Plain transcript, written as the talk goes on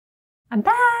I'm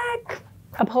back.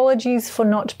 Apologies for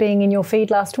not being in your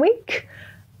feed last week.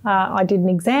 I did an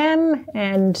exam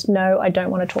and no, I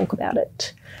don't want to talk about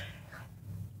it.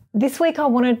 This week I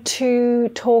wanted to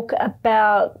talk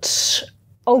about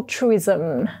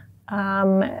altruism,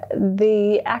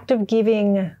 the act of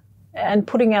giving and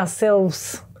putting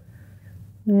ourselves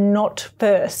not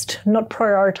first, not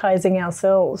prioritising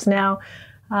ourselves. Now,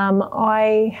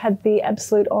 I had the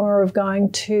absolute honour of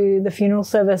going to the funeral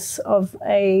service of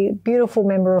a beautiful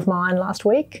member of mine last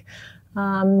week.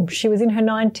 She was in her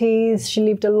 90s. She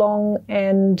lived a long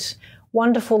and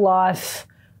wonderful life,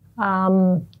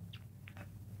 and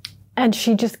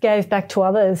she just gave back to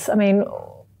others. I mean,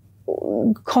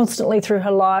 constantly through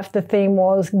her life, the theme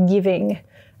was giving.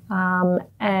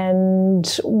 And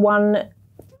one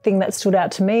thing that stood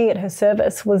out to me at her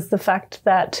service was the fact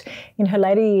that in her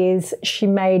later years she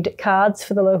made cards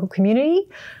for the local community,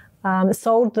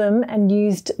 sold them and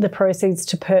used the proceeds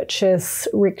to purchase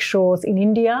rickshaws in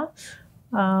India.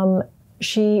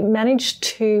 She managed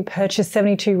to purchase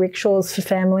 72 rickshaws for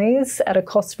families at a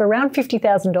cost of around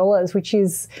 $50,000, which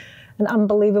is an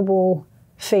unbelievable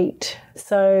feat.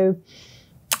 So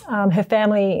her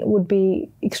family would be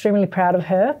extremely proud of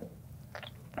her.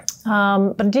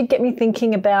 But it did get me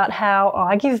thinking about how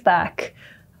I give back,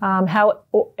 how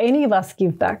any of us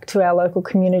give back to our local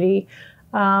community.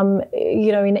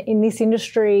 You know, in this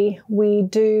industry, we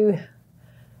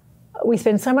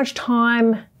spend so much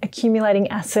time accumulating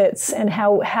assets, and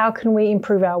how can we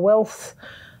improve our wealth?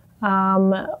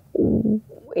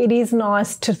 It is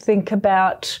nice to think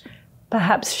about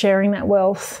perhaps sharing that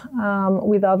wealth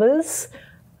with others.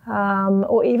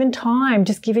 Or even time,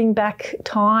 just giving back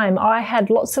time. I had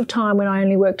lots of time when I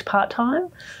only worked part-time,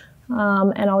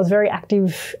 and I was very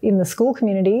active in the school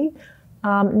community.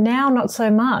 Now, not so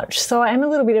much. So I am a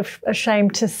little bit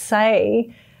ashamed to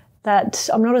say that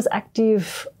I'm not as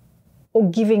active or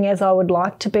giving as I would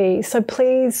like to be. So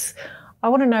please, I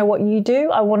want to know what you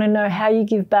do. I want to know how you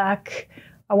give back.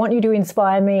 I want you to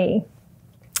inspire me.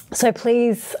 So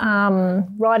please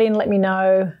write in, let me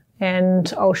know,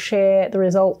 and I'll share the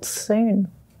results soon.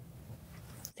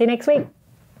 See you next week.